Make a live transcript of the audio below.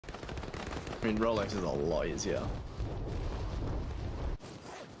I mean, Rolex is a lot easier.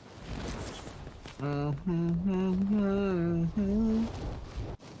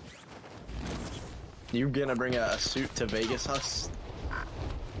 You gonna bring a suit to Vegas, Hus?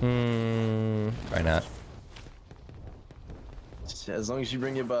 Why not? As long as you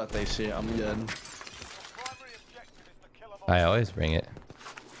bring your birthday suit, I'm good. I always bring it.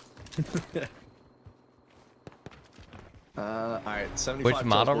 Alright, 75. Which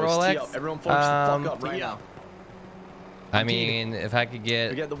model Rolex? Everyone focus the fuck up right now. I mean, if I could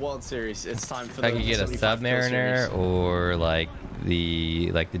get... We get the World Series. It's time for if I could get a Submariner or like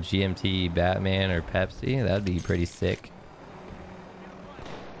the GMT Batman or Pepsi, that'd be pretty sick.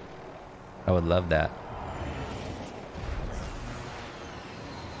 I would love that.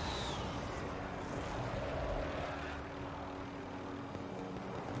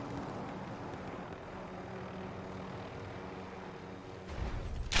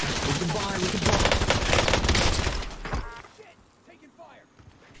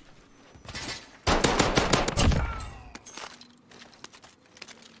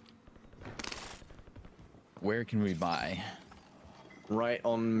 Where can we buy? Right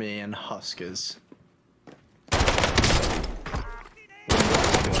on me and Huskerrs.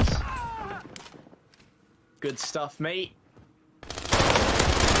 Good stuff, mate.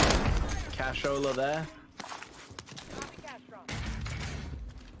 Cashola there.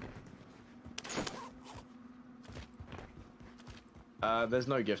 There's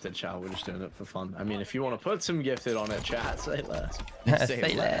no gifted, chat. We're just doing it for fun. I mean, if you want to put some gifted on it, chat, say less.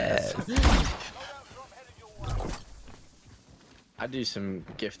 Say less. I do some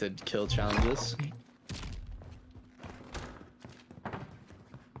gifted kill challenges.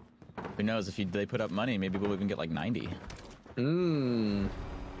 Who knows, if they put up money, maybe we'll even get like 90. Mmm.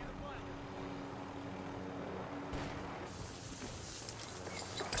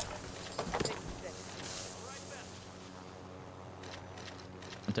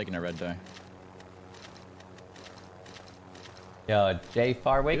 I'm taking a red die. Yo, Jay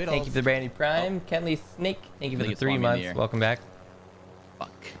Farwick, thank you for the brand new prime. Kenley Snake, thank you for the 3 months. Welcome back.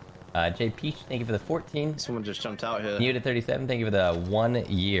 Fuck. Jay Peach, thank you for the 14. Someone just jumped out here. Muted 37, thank you for the 1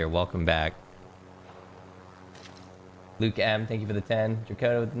 year. Welcome back. Luke M, thank you for the 10.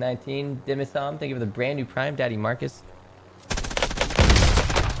 Drakota with the 19. Dimisam, thank you for the brand new prime. Daddy Marcus.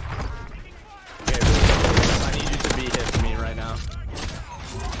 Okay, I need you to be here for me right now.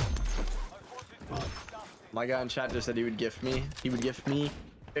 My guy in chat just said he would gift me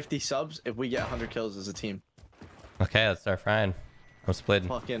 50 subs if we get 100 kills as a team. Okay, let's start frying. I'm splitting.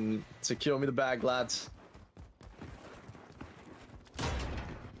 Fucking secure me the bag, lads.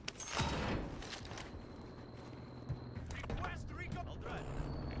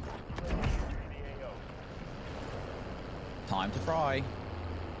 Time to fry.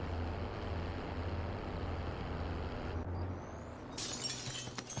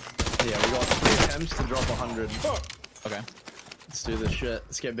 Yeah, we got 3 attempts to drop 100. Okay. Let's do this shit.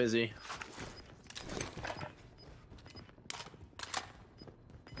 Let's get busy.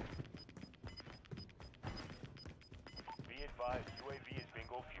 Be advised, UAV is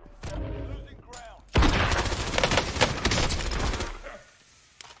bingo fuel. Losing ground.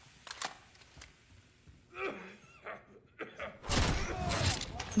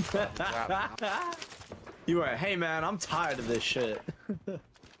 You were, hey man, I'm tired of this shit.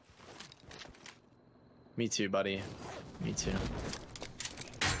 Me too, buddy. Me too.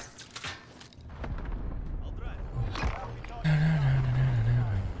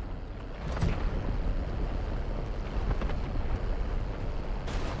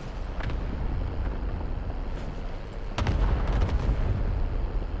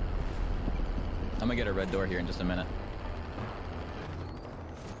 I'm gonna get a red door here in just a minute.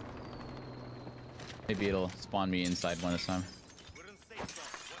 Maybe it'll spawn me inside one this time.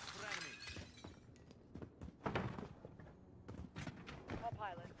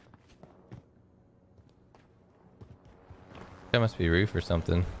 That must be roof or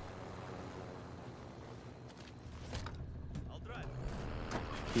something.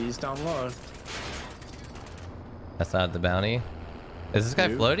 He's down low. That's not the bounty. Is this guy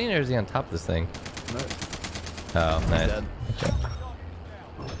Dude. floating or is he on top of this thing? No. Oh, nice. Dead. Okay.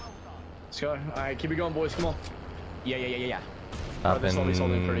 Let's go. Alright, keep it going, boys. Come on. Yeah. This lobby's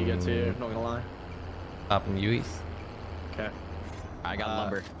holding pretty good too, not gonna lie. Popping UEs. Okay. I got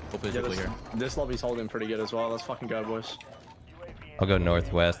lumber. Hopefully it's clear. This lobby's holding pretty good as well. Let's fucking go, boys. I'll go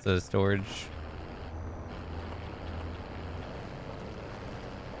northwest of storage.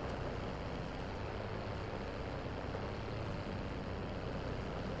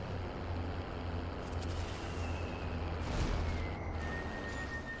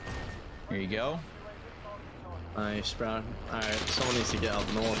 Here you go. Nice, bro. Alright, someone needs to get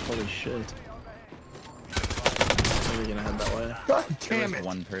up north. Holy shit. Are we gonna head that way? God damn There's it.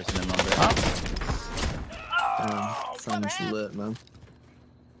 one person in lumber. Sounds lit, man.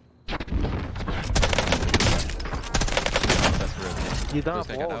 That's real. You don't This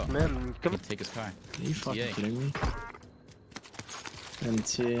guy got walk, out. man. Come Take his car. Are you fucking TA. kidding me?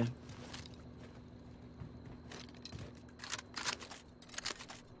 NT.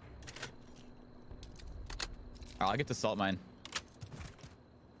 I'll get the salt mine.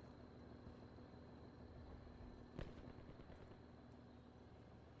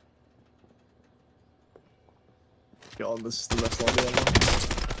 God, this is the best lobby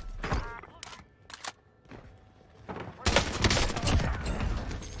ever.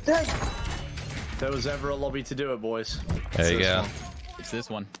 If there was ever a lobby to do it, boys. There you It's this go. one. It's this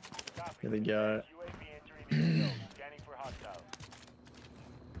one. Here they go. UAV entering the AO. Scanning for hostiles.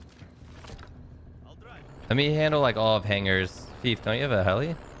 Let me handle like all of hangars. Thief, don't you have a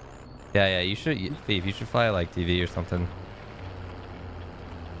heli? Yeah, you should. Thief, you should fly like TV or something.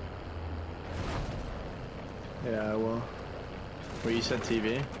 Yeah, well. Wait, you said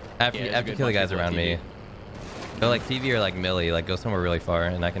TV? After, Yeah, there's a after good kill the bunch guys of around TV. me. Go like TV or like Millie, like go somewhere really far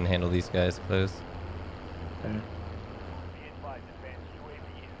and I can handle these guys close. Okay. Be advised, advanced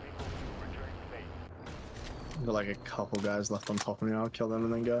UAV is bingo fuel. Returning to base. Got like a couple guys left on top of me. I'll kill them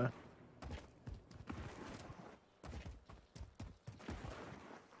and then go.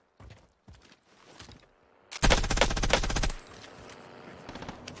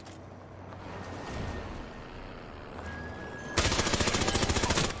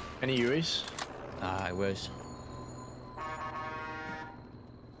 Any UAs? Ah, I wish.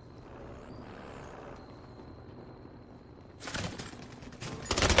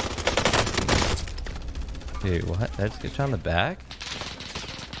 Dude, what? Did I just get shot in the back?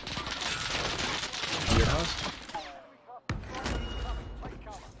 Your house?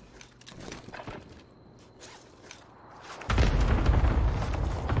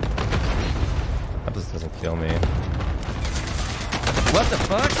 That just doesn't kill me. What the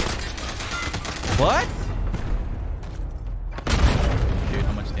fuck? What? Dude,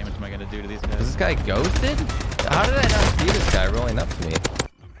 how much damage am I gonna do to these Is guys? this guy ghosted? How did I not see this guy rolling up to me?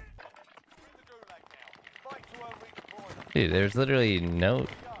 Dude, there's literally no...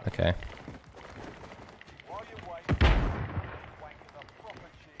 Okay. While you wait, wank the proper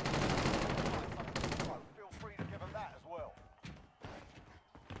cheese. Feel free to give them that as well.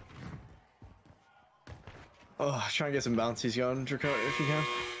 Oh, try and get some bounties going, Drakota, if you can.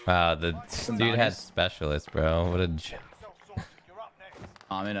 Wow, the dude had bounties. specialist, bro. What a joke. Self-sourcing, you're up next.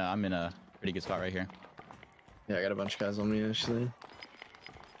 I'm in a pretty good spot right here. Yeah, I got a bunch of guys on me, actually.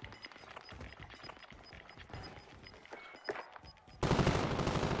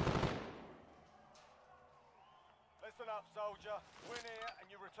 Listen up, soldier. Win here and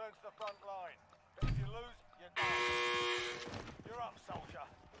you return to the front line. But if you lose, you're done. You're up, soldier.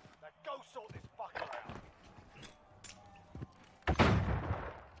 Now go sort this fucker out.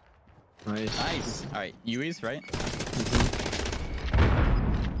 Nice. Nice. All right, UEs, right?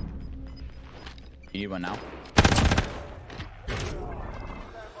 You need one now.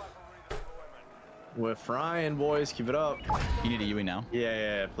 We're frying, boys. Keep it up. You need a UE now.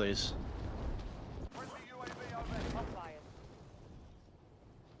 Yeah, please. Friendly UAV over.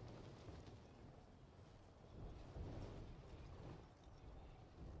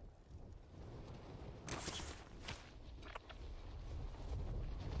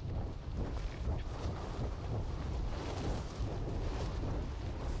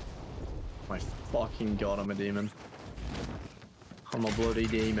 My fucking god, I'm a demon. I'm a bloody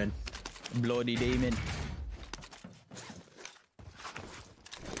demon. Bloody demon.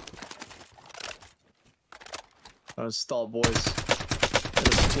 Stop, boys.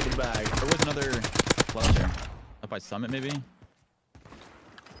 Just pull the bag. There was another cluster up by Summit, maybe. I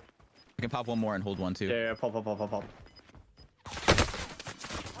can pop one more and hold one too. Yeah, pop.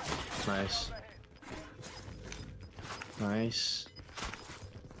 Nice. Nice.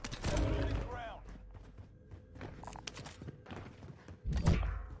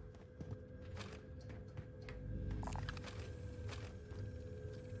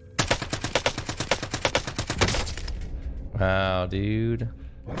 Wow, dude.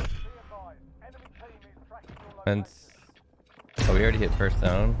 And oh, we already hit first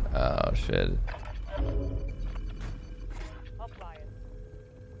zone. Oh shit.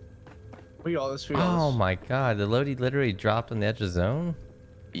 We got this. Oh my god, the loadie literally dropped on the edge of zone.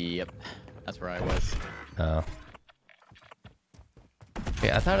 Yep, that's where I was. Oh.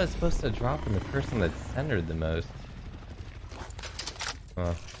 Okay, I thought it was supposed to drop on the person that centered the most.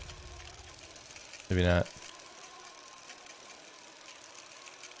 Oh. Maybe not.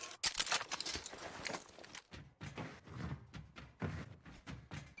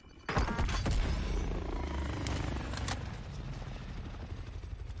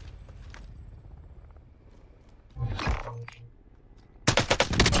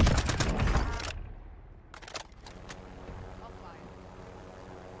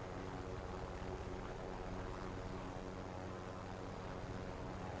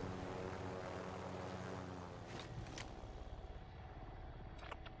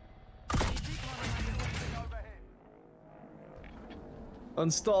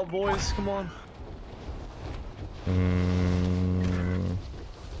 Unstall, boys. Come on.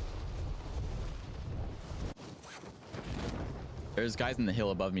 There's guys in the hill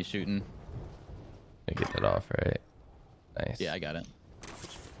above me shooting. I get that off, right? Nice. Yeah, I got it.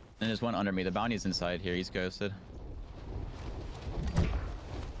 And there's one under me. The bounty's inside here. He's ghosted.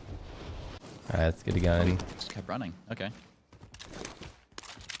 Alright, let's get a gun. He just kept running. Okay.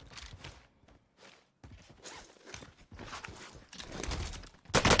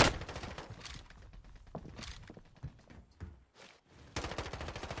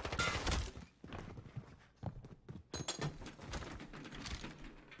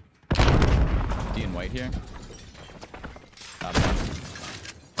 White here.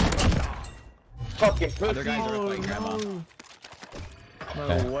 Fucking other guys are playing grandma.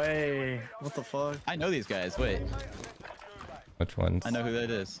 No way. What the fuck? I know these guys. Wait. Which ones? I know who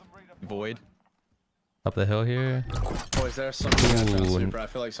that is. Void. Up the hill here. Boys, there's somebody on Ooh, super. I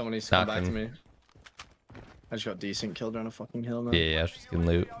feel like someone needs to come back to knocking. me. I just got decent killed on a fucking hill, man. Yeah, I was just getting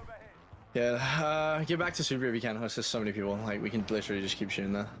loot. Yeah, get back to super if you can. There's just so many people. Like, we can literally just keep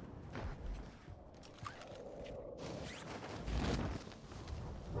shooting there.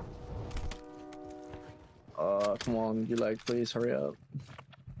 Come on, you like, please hurry up.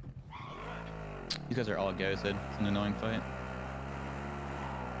 These guys are all ghosted. It's an annoying fight.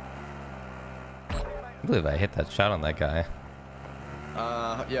 I believe I hit that shot on that guy.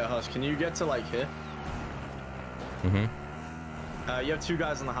 Yeah, Huss, can you get to like here? Mm-hmm. You have two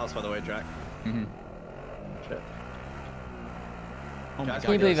guys in the house, by the way, Jack. Mm-hmm. Shit. Oh my Guys, god.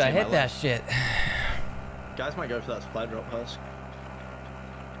 Can you believe guys I saved hit my that life. shit? Guys might go for that supply drop, Huss.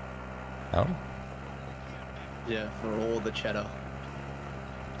 Oh? Yeah, for all the cheddar.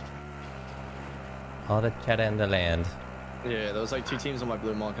 All the cheddar in the land. Yeah, there was like two teams on my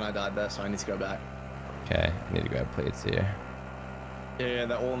blue mark and I died there, so I need to go back. Okay, I need to grab plates here. Yeah,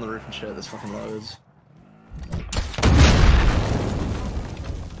 they're all on the roof and shit. There's fucking loads.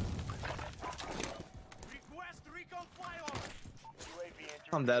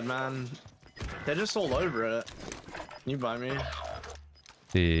 I'm dead, man. They're just all over it. Can you buy me?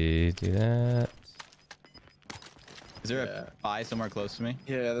 Do that. Is there Yeah. a buy somewhere close to me?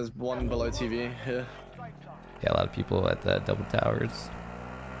 Yeah, there's one below TV here. Yeah, a lot of people at the double towers.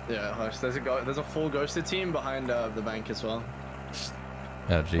 Yeah, Hush. There's a full ghosted team behind the bank as well.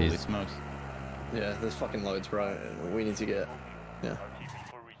 Oh Holy jeez. smokes. Yeah, there's fucking loads, bro. We need to get. Yeah.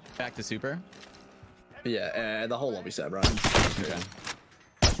 Back to super? Yeah, the whole lobby set, bro. Okay.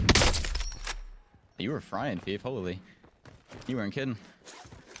 You were frying, Thief. Holy. You weren't kidding.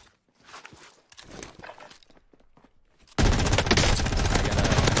 I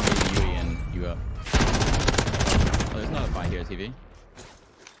gotta UE and you up. Oh, there's not a buy here, TV.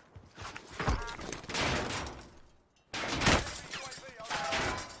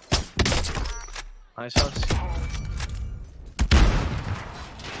 Nice, Hush.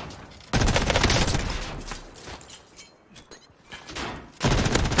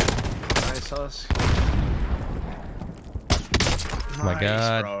 Nice, Hush. Oh my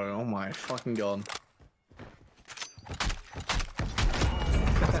god. Bro. Oh my fucking god.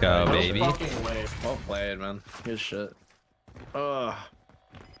 Let's go, No baby. fucking way. Well played, man. Good shit. Ugh.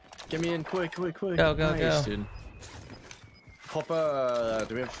 Get me in quick. Go, go, go. Dude. Pop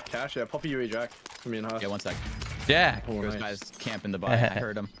do we have cash? Yeah, pop a UE, Jack. Come in, Hush. Yeah, 1 sec. Jack. Oh, Those nice. guys camping the buy. I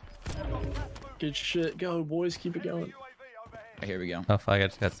heard them. Good shit. Go, boys. Keep it going. Here we go. Oh fuck, I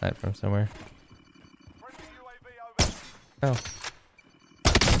just got sniped from somewhere. Oh.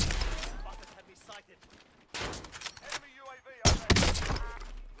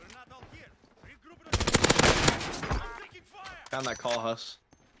 Found that call, Huss.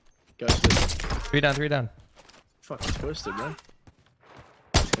 Ghosted. 3 down, 3 down. Fucking twisted, man.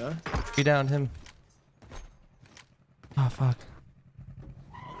 Let's go. 3 down him. Oh fuck.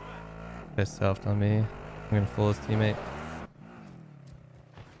 Pissed off on me. I'm gonna fool his teammate.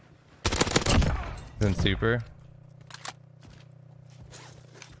 He's in super.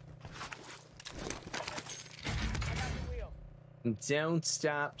 Don't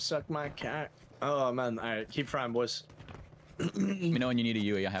stop, suck my cock. Oh man, all right, keep frying, boys. Let me know when you need a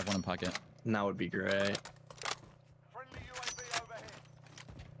UE. I have one in pocket. That would be great. Friendly UAV overhead.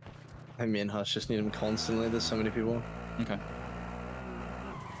 I mean, Hush just need him constantly. There's so many people. Okay.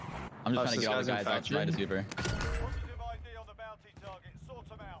 I'm just Hush, trying to this get all the guy's in guys factory? outside to see if they're... Positive ID on the bounty target. Sort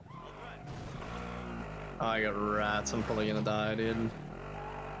them out. Oh, I got rats. I'm probably gonna die, dude.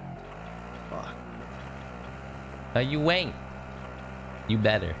 Fuck. No, you ain't. You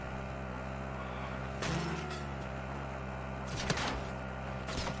better.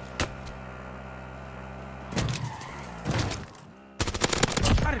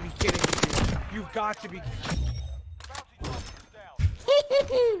 Gotta be kidding me, dude. You've got to be. Bounty target is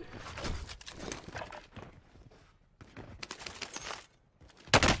down.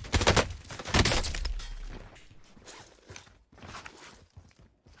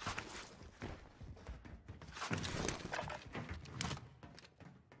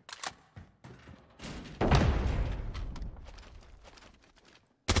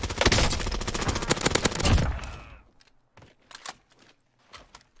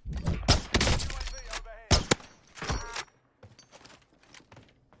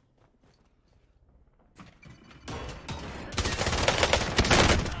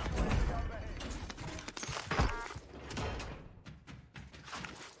 UAV overhead.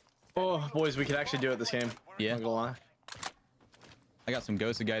 Oh, boys, we could actually do it this game. Yeah. Not gonna lie. I got some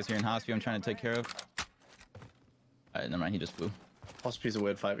ghosted guys here in hospital I'm trying to take care of. Alright, never mind. He just flew. Hospital's a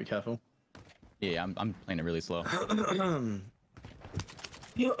weird fight. Be careful. Yeah, I'm playing it really slow.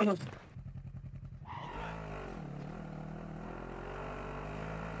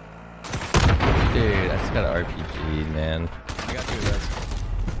 Dude, I just got an RPG, man. I got 2 of those.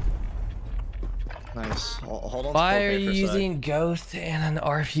 Nice. Hold on. to Why 4K are for you a sec. using Ghost and an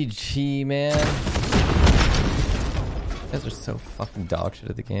RPG, man? You guys are so fucking dog shit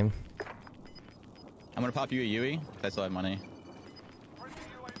at the game. I'm gonna pop you a UE. I still have money. Friendly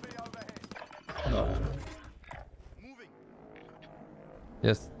UAV overhead. Oh.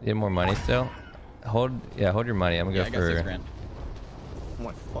 Just get more money still. Hold your money. I'm gonna Yeah, I go got 6 for. grand. Oh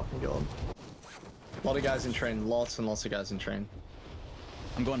my fucking god. A lot of guys in train. Lots and lots of guys in train.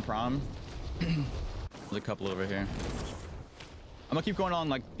 I'm going prom. There's a couple over here. I'm gonna keep going on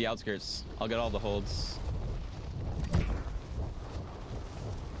like the outskirts. I'll get all the holds.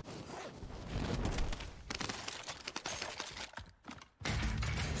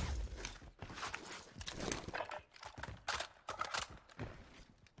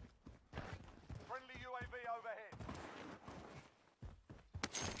 Friendly UAV overhead.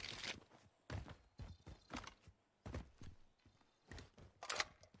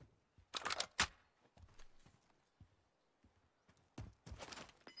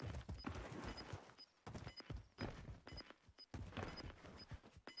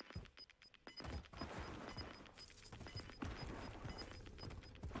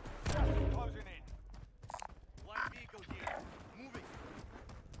 Closing in. Light vehicle here. Moving.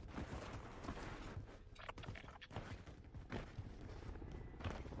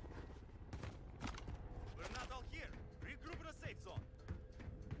 We're not all here. Regroup in a safe zone.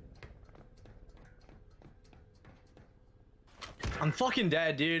 I'm fucking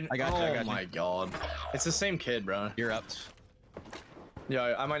dead, dude. I got you, I Oh got you. my god. It's the same kid, bro. You're up.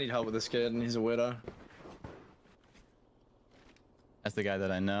 Yeah, I might need help with this kid, and he's a weirdo. That's the guy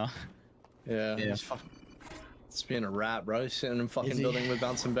that I know. Yeah, Yeah. he's fucking. It's being a rat, bro. He's sitting in fucking Is he? building with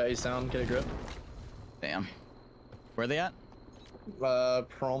bouncing bays down. Get a grip. Damn. Where are they at?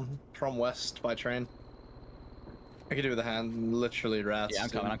 Prom west by train. I could do with a hand. Literally rats. Yeah, I'm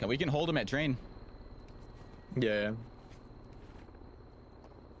dude. coming. I'm coming. We can hold him at train. Yeah.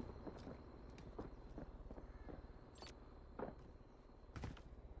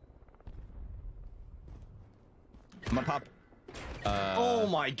 I'm gonna pop. Oh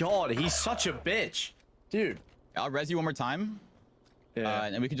my god, he's such a bitch, dude. I'll res you one more time. Yeah.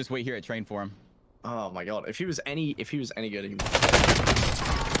 And we can just wait here at train for him. Oh my god, if he was any good, he.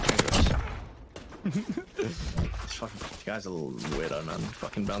 This fucking guy's a little weirdo, man.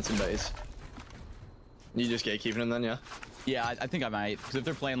 Fucking bouncing bass. You just gatekeeping him then, yeah? Yeah, I think I might. Because if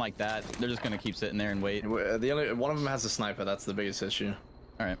they're playing like that, they're just gonna keep sitting there and wait. The only one of them has a sniper. That's the biggest issue.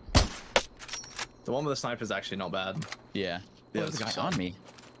 All right. The one with the sniper is actually not bad. Yeah. Yeah, Oh, there's a guy it's on me.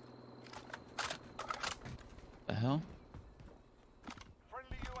 The hell?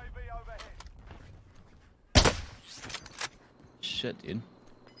 Friendly UAV overhead. Shit, dude.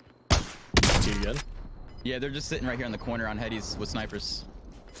 You good? Yeah, they're just sitting right here in the corner on headies with snipers.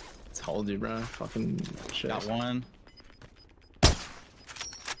 Told you, bro. Fucking shit. Got one. Gas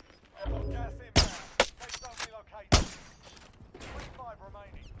inbound. Safe zone relocated. 25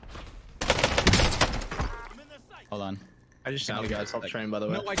 remaining. Hold on. I just found a guy top train, by the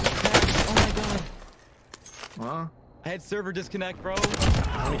way. No, I got tagged. Oh my god. Huh? I had server disconnect, bro.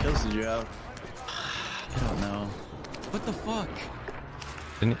 How many kills did you have? I don't know. What the fuck?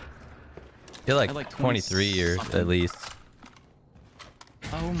 Didn't you're like, I had like 23 or something. at least.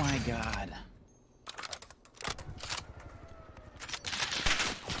 Oh my god.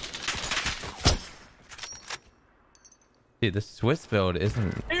 Dude, the Swiss build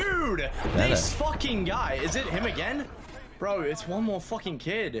isn't. Dude, this fucking guy. Is it him again? Bro, it's one more fucking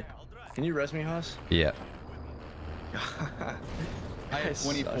kid. Can you res me, Huss? Yeah. I had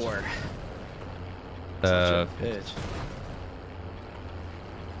 24. Such a bitch.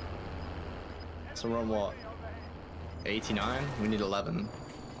 So we're on what? 89? We need 11.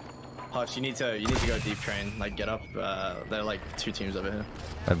 Hush, you need to go deep train. Like get up. There are like 2 teams over here.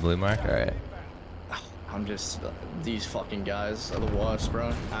 A blue mark. All right. I'm just these fucking guys are the worst,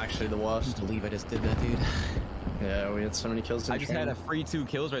 bro. Actually, the worst. I believe I just did that, dude. Yeah, we had so many kills in I just train. had a free 2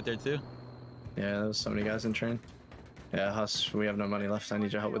 kills right there too. Yeah, there was so many guys in train. Yeah, Huss, we have no money left. I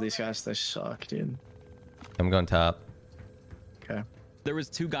need your help with these guys. They suck, dude. I'm going top. Okay. There was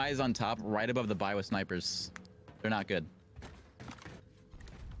 2 guys on top right above the buy with snipers. They're not good.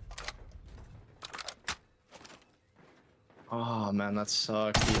 Oh man, that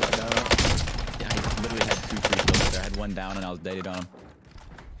sucks, dude. Like that. Yeah, I literally had 2 free kills there. I had 1 down and I was deaded on him.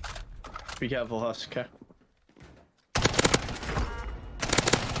 Be careful, Huss. Okay.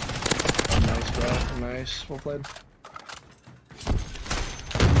 Nice, bro. Nice. Well played.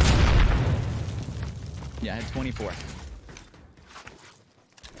 Yeah, I had 24.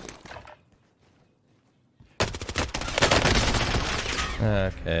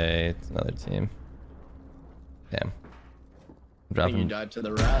 Okay, it's another team. Damn. I think you Dropping. died to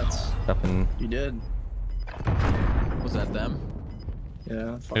the rats. Dropping. You did. Was that them?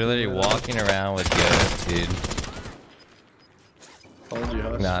 Yeah. They're literally walking around with ghosts, dude. Told you,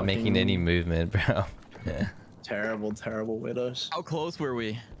 Huss. Not making any movement, bro. Yeah. Terrible, terrible widows. How close were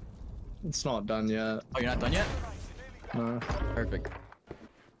we? It's not done yet. Oh, you're not done yet? No. Perfect.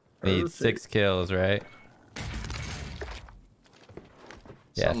 Need 6 kills, right?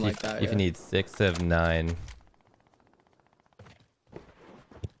 Yeah, Something like that, if you yeah. need 6 of 9.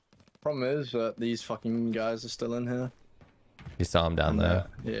 Problem is that these fucking guys are still in here. You saw him down there.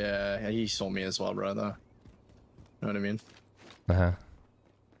 Yeah, he saw me as well, brother. Know what I mean? Uh-huh.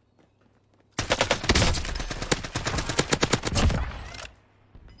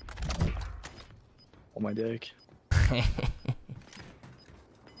 On my dick.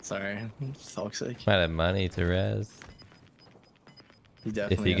 Sorry, it's toxic. Might have money to res. He If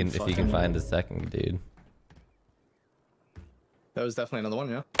definitely you can had if you can fucking- find a second dude. That was definitely another one,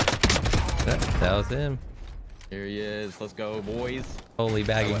 yeah. That was him. Here he is. Let's go, boys. Holy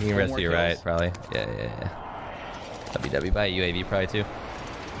bagging, One you can res more to your kills. right, probably. Yeah. WW by UAV probably too.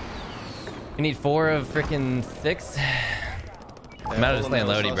 You need 4 of freaking 6. I'm out of just laying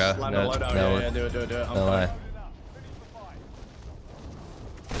loady, bro. No, Yeah, do it. I'm no lie.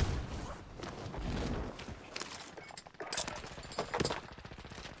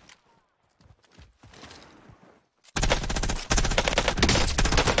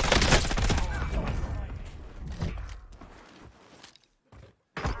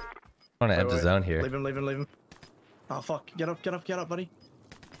 I want to enter zone here. Leave him. Oh fuck! Get up, buddy.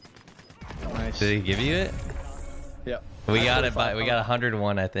 Nice. Did he give you it? Yeah. We got it by we got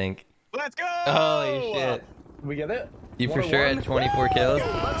 101, I think. Let's go! Holy shit! We get it. You for sure had 24 kills.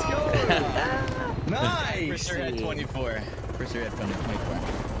 Let's go. For Nice. sure at 24. For sure at 24.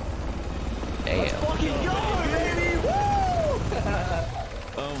 Damn. Fucking go, baby! Woo!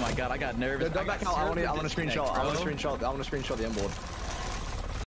 Oh my god, I got nervous. Go back out. I want to screenshot. Disconnect, I want to screenshot the M board.